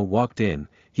Wenhao walked in,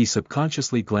 he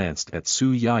subconsciously glanced at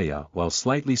Su Yaya while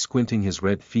slightly squinting his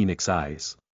red phoenix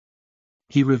eyes.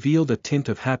 He revealed a tint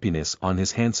of happiness on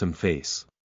his handsome face.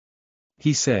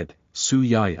 He said, Su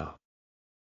Yaya.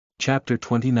 Chapter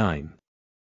 29.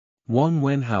 Wang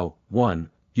Wenhao,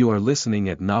 1, you are listening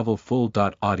at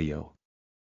novelfull.audio.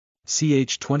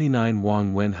 Ch 29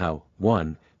 Wang Wenhao,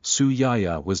 1, Su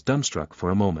Yaya was dumbstruck for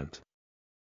a moment.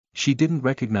 She didn't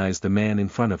recognize the man in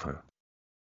front of her.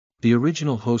 The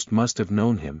original host must have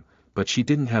known him, but she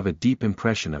didn't have a deep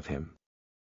impression of him.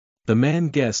 The man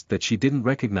guessed that she didn't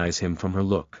recognize him from her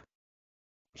look.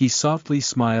 He softly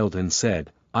smiled and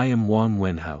said, I am Wang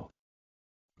Wenhao.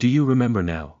 Do you remember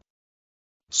now?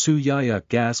 Su Yaya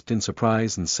gasped in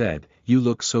surprise and said, you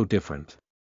look so different.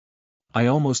 I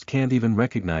almost can't even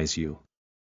recognize you.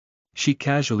 She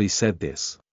casually said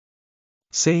this.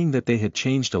 Saying that they had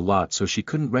changed a lot so she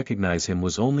couldn't recognize him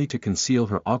was only to conceal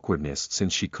her awkwardness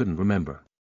since she couldn't remember.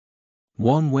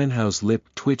 Wang Wenhao's lip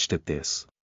twitched at this.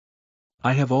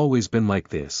 I have always been like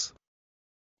this.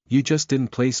 You just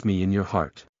didn't place me in your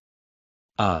heart.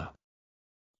 Ah.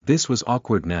 This was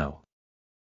awkward now.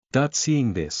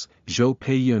 Seeing this, Zhou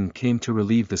Peiyun came to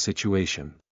relieve the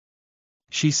situation.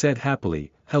 She said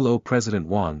happily, hello President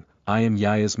Wang, I am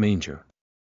Yaya's manger.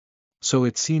 So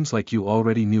it seems like you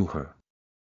already knew her.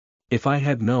 If I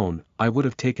had known, I would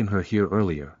have taken her here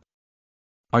earlier.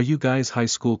 Are you guys high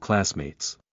school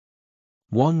classmates?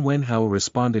 Wang Wenhao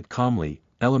responded calmly,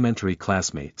 elementary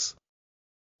classmates.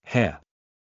 Heh.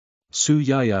 Su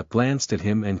Yaya glanced at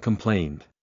him and complained.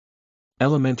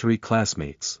 Elementary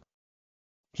classmates.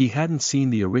 He hadn't seen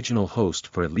the original host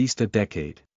for at least a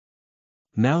decade.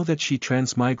 Now that she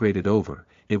transmigrated over,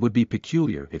 it would be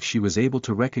peculiar if she was able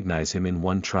to recognize him in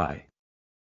one try.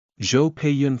 Zhou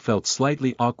Peiyun felt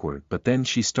slightly awkward, but then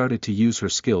she started to use her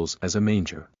skills as a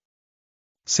manger.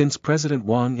 Since President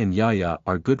Wang and Yaya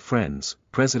are good friends,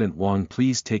 President Wang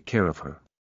please take care of her.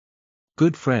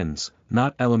 Good friends,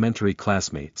 not elementary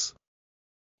classmates.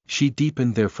 She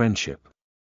deepened their friendship.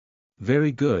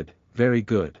 Very good, very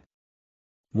good.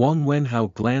 Wang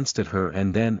Wenhao glanced at her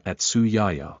and then at Su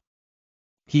Yaya.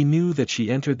 He knew that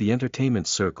she entered the entertainment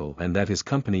circle and that his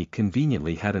company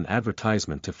conveniently had an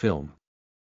advertisement to film.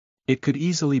 It could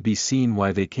easily be seen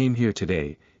why they came here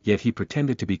today, yet he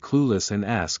pretended to be clueless and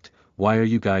asked, why are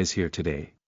you guys here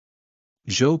today?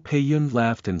 Zhou Peiyun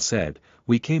laughed and said,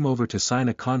 we came over to sign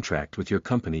a contract with your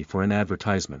company for an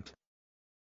advertisement.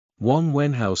 Wang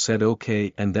Wenhao said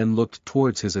okay and then looked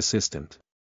towards his assistant.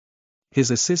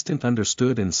 His assistant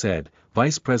understood and said,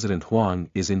 Vice President Huang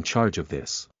is in charge of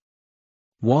this.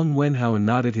 Wang Wenhao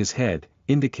nodded his head,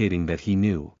 indicating that he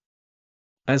knew.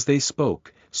 As they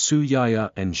spoke, Su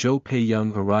Yaya and Zhou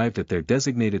Peiyun arrived at their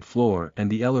designated floor and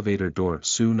the elevator door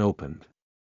soon opened.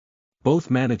 both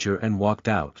manager and walked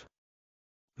out.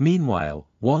 Meanwhile,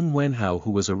 Wang Wenhao,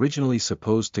 who was originally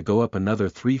supposed to go up another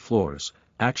 3 floors,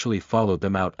 actually followed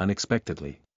them out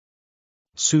unexpectedly.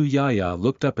 Su Yaya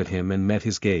looked up at him and met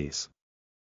his gaze.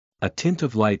 A tint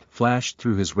of light flashed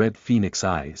through his red phoenix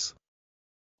eyes.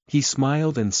 He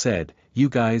smiled and said, "You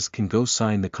guys can go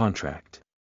sign the contract.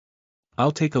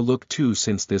 I'll take a look too,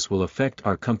 since this will affect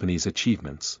our company's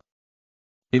achievements."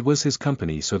 It was his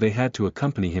company, so they had to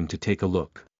accompany him to take a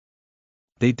look.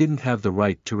 They didn't have the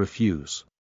right to refuse.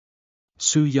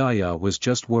 Su Yaya was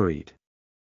just worried.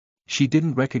 She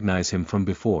didn't recognize him from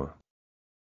before.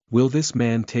 Will this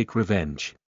man take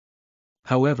revenge?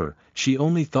 However, she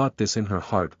only thought this in her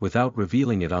heart without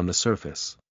revealing it on the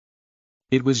surface.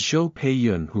 It was Zhou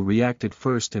Peiyun who reacted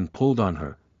first and pulled on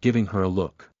her, giving her a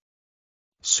look.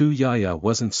 Su Yaya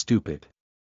wasn't stupid.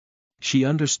 She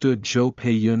understood Zhou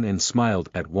Peiyun and smiled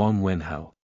at Wang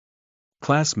Wenhao.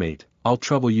 "Classmate, I'll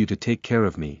trouble you to take care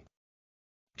of me."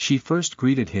 She first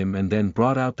greeted him and then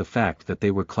brought out the fact that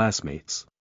they were classmates.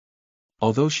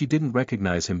 Although she didn't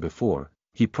recognize him before,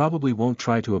 he probably won't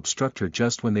try to obstruct her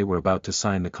just when they were about to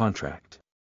sign the contract.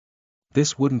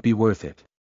 This wouldn't be worth it.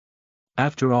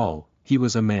 After all, he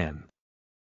was a man.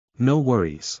 "No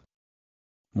worries."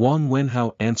 Wang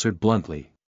Wenhao answered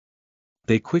bluntly.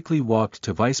 They quickly walked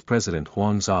to Vice President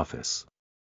Huang's office.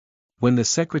 When the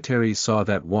secretary saw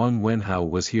that Wang Wenhao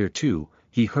was here too,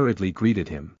 he hurriedly greeted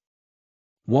him.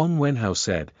 Wang Wenhao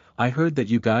said, "I heard that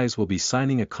you guys will be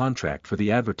signing a contract for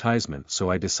the advertisement, so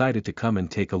I decided to come and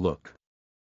take a look."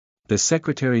 The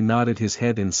secretary nodded his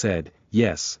head and said,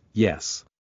 "Yes, yes."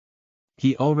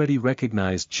 He already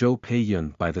recognized Zhou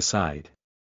Peiyun by the side.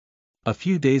 A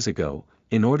few days ago,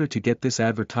 in order to get this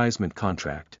advertisement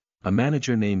contract, a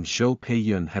manager named Zhou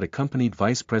Peiyun had accompanied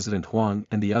Vice President Huang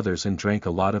and the others and drank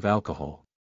a lot of alcohol.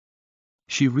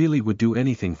 She really would do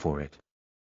anything for it.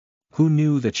 Who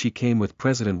knew that she came with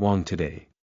President Huang today?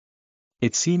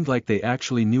 It seemed like they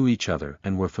actually knew each other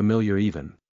and were familiar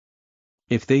even.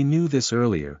 If they knew this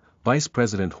earlier, Vice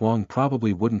President Huang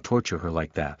probably wouldn't torture her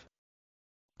like that.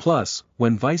 Plus,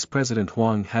 when Vice President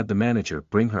Huang had the manager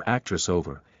bring her actress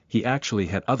over, he actually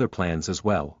had other plans as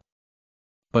well.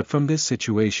 But from this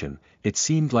situation, it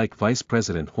seemed like Vice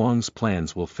President Huang's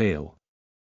plans will fail.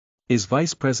 "Is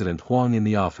Vice President Huang in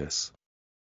the office?"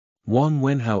 Wang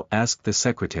Wenhao asked the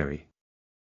secretary.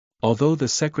 Although the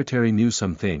secretary knew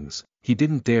some things, he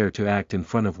didn't dare to act in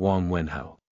front of Wang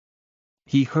Wenhao.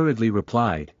 He hurriedly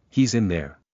replied, "He's in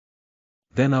there."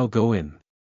 "Then I'll go in."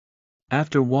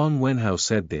 After Wang Wenhao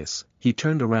said this, he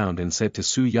turned around and said to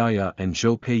Su Yaya and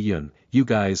Zhou Peiyun, "You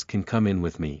guys can come in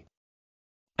with me."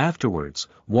 Afterwards,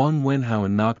 Wang Wenhao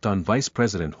knocked on Vice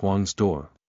President Huang's door.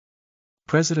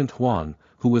 President Huang,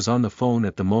 who was on the phone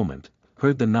at the moment,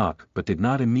 heard the knock but did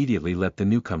not immediately let the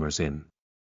newcomers in.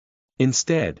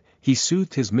 Instead, he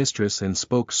soothed his mistress and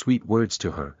spoke sweet words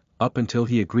to her, up until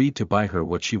he agreed to buy her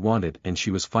what she wanted and she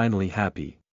was finally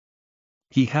happy.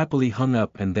 He happily hung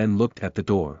up and then looked at the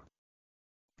door.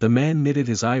 The man knitted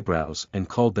his eyebrows and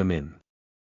called them in.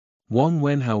 Wang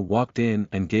Wenhao walked in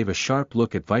and gave a sharp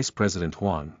look at Vice President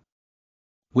Huang.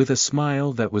 With a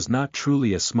smile that was not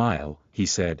truly a smile, he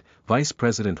said, "Vice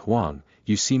President Huang,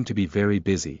 you seem to be very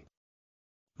busy.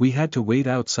 We had to wait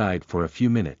outside for a few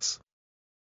minutes."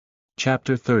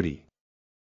 Chapter 30.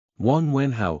 Wang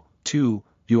Wenhao, 2,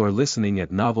 you are listening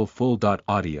at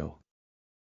novelfull.audio.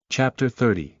 Chapter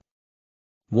 30.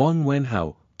 Wang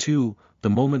Wenhao, 2, the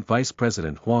moment Vice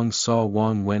President Huang saw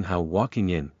Wang Wenhao walking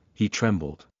in, he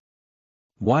trembled.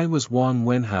 Why was Wang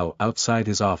Wenhao outside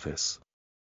his office?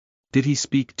 Did he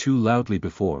speak too loudly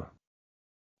before?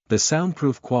 The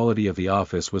soundproof quality of the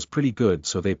office was pretty good,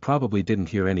 so they probably didn't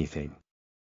hear anything.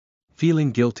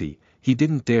 Feeling guilty, he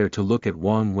didn't dare to look at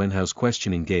Wang Wenhao's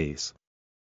questioning gaze.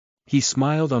 He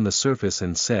smiled on the surface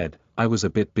and said, "I was a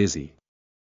bit busy.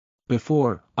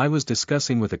 Before, I was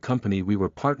discussing with a company we were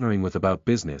partnering with about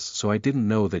business, so I didn't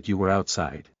know that you were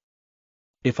outside.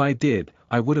 If I did,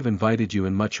 I would have invited you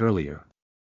in much earlier."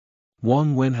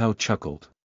 Wang Wenhao chuckled.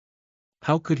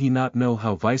 How could he not know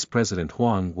how Vice President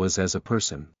Huang was as a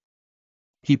person?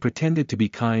 He pretended to be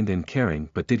kind and caring,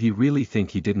 but did he really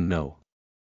think he didn't know?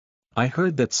 "I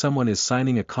heard that someone is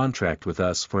signing a contract with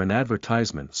us for an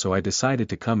advertisement, so I decided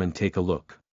to come and take a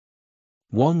look."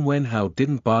 Wang Wenhao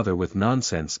didn't bother with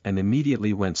nonsense and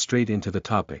immediately went straight into the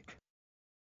topic.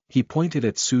 He pointed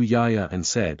at Su Yaya and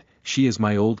said, "She is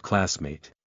my old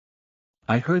classmate.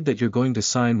 I heard that you're going to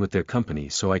sign with their company,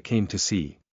 so I came to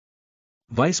see."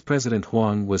 Vice President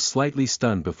Huang was slightly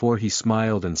stunned before he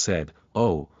smiled and said,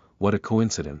 "Oh, what a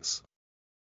coincidence.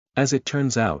 As it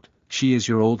turns out, she is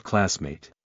your old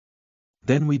classmate.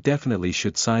 Then we definitely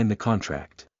should sign the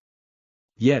contract."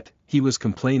 Yet, he was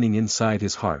complaining inside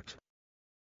his heart.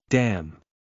 Damn.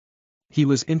 He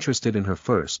was interested in her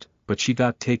first, but she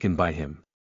got taken by him.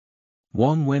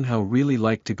 Wang Wenhao really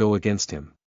liked to go against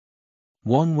him.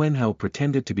 Wang Wenhao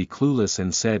pretended to be clueless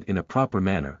and said in a proper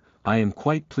manner, I am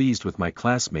quite pleased with my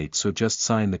classmate, so just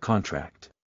sign the contract.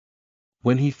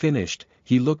 When he finished,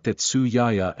 he looked at Su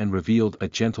Yaya and revealed a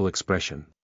gentle expression.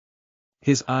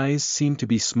 His eyes seemed to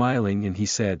be smiling and he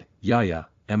said, Yaya,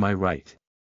 am I right?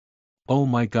 Oh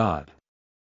my God.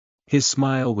 His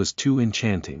smile was too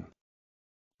enchanting.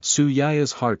 Su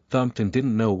Yaya's heart thumped and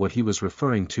didn't know what he was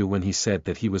referring to when he said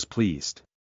that he was pleased.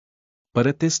 But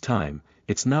at this time,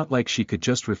 it's not like she could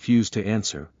just refuse to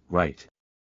answer, right?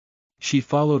 She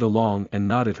followed along and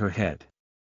nodded her head.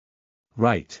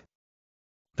 Right.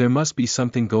 There must be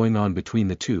something going on between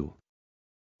the two.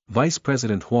 Vice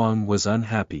President Huang was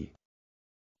unhappy.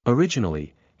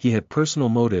 Originally, he had personal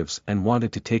motives and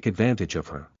wanted to take advantage of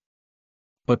her.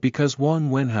 But because Wang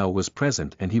Wenhao was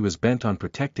present and he was bent on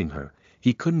protecting her,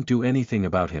 he couldn't do anything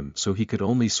about him, so he could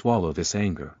only swallow this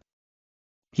anger.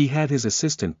 He had his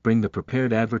assistant bring the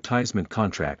prepared advertisement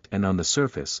contract, and on the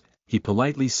surface, he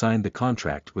politely signed the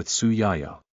contract with Su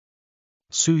Yaya.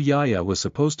 Su Yaya was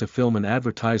supposed to film an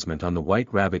advertisement on the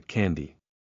White Rabbit candy.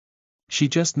 She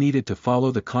just needed to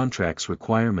follow the contract's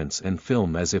requirements and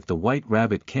film as if the White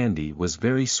Rabbit candy was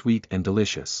very sweet and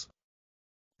delicious.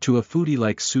 To a foodie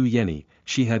like Su Yenny,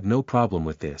 she had no problem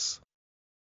with this.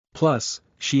 Plus,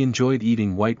 she enjoyed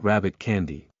eating White Rabbit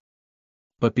candy.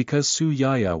 But because Su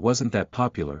Yaya wasn't that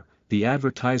popular, the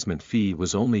advertisement fee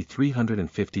was only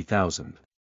 350,000.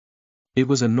 It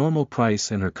was a normal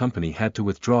price and her company had to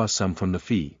withdraw some from the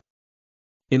fee.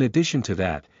 In addition to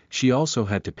that, she also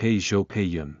had to pay Zhou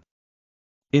Peiyun.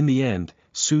 In the end,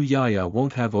 Su Yaya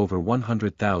won't have over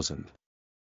 100,000.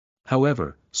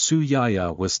 However, Su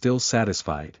Yaya was still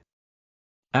satisfied.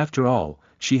 After all,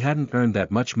 she hadn't earned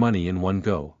that much money in one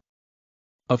go.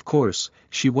 Of course,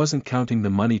 she wasn't counting the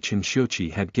money Chen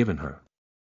Xiuqi had given her.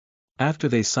 After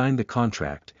they signed the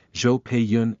contract, Zhou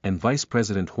Peiyun and Vice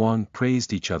President Huang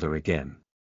praised each other again.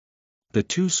 The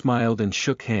two smiled and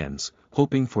shook hands,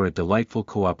 hoping for a delightful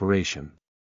cooperation.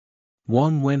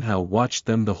 Wang Wenhao watched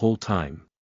them the whole time.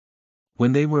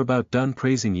 When they were about done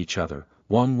praising each other,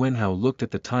 Wang Wenhao looked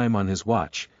at the time on his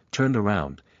watch, turned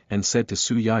around, and said to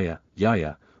Su Yaya,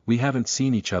 Yaya, we haven't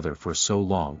seen each other for so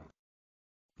long.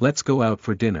 Let's go out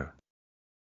for dinner.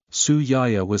 Su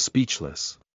Yaya was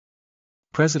speechless.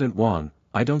 President Wang,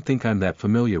 I don't think I'm that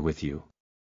familiar with you.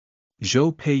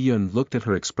 Zhou Peiyun looked at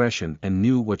her expression and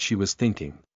knew what she was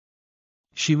thinking.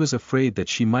 She was afraid that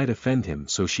she might offend him,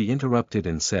 so she interrupted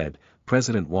and said,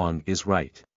 President Wang is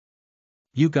right.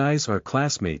 You guys are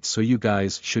classmates, so you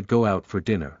guys should go out for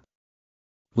dinner.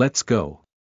 Let's go.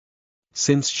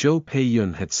 Since Zhou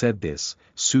Peiyun had said this,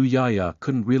 Su Yaya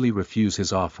couldn't really refuse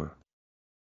his offer.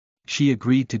 She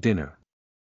agreed to dinner.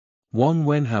 Wang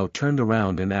Wenhao turned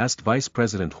around and asked Vice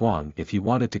President Huang if he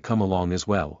wanted to come along as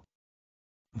well.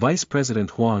 Vice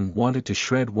President Huang wanted to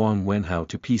shred Wang Wenhao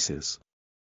to pieces.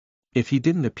 If he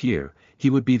didn't appear, he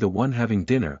would be the one having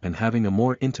dinner and having a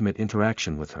more intimate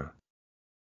interaction with her.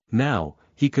 Now,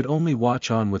 he could only watch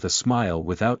on with a smile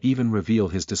without even reveal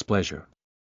his displeasure.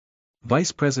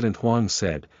 Vice President Huang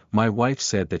said, my wife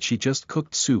said that she just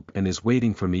cooked soup and is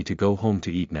waiting for me to go home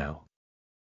to eat now.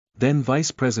 Then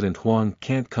Vice President Huang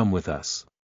can't come with us.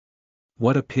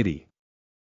 What a pity.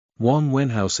 Wang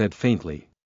Wenhao said faintly.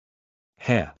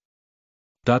 Heh.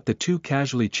 The two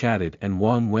casually chatted and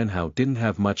Wang Wenhao didn't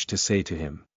have much to say to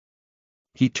him.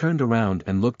 He turned around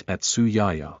and looked at Su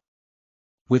Yaya.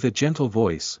 With a gentle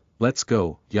voice, let's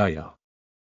go, Yaya.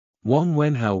 Wang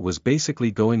Wenhao was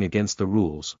basically going against the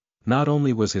rules. Not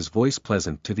only was his voice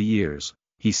pleasant to the ears,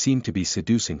 he seemed to be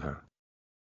seducing her.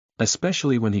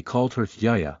 Especially when he called her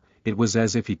Yaya, it was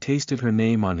as if he tasted her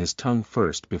name on his tongue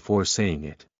first before saying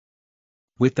it.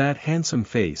 With that handsome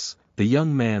face, the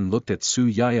young man looked at Su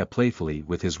Yaya playfully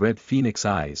with his red phoenix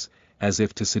eyes, as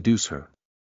if to seduce her.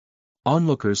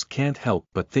 Onlookers can't help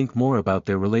but think more about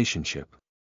their relationship.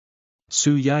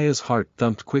 Su Yaya's heart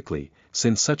thumped quickly,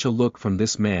 since such a look from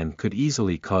this man could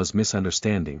easily cause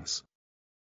misunderstandings.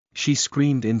 She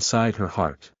screamed inside her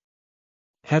heart.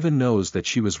 Heaven knows that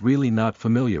she was really not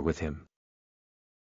familiar with him.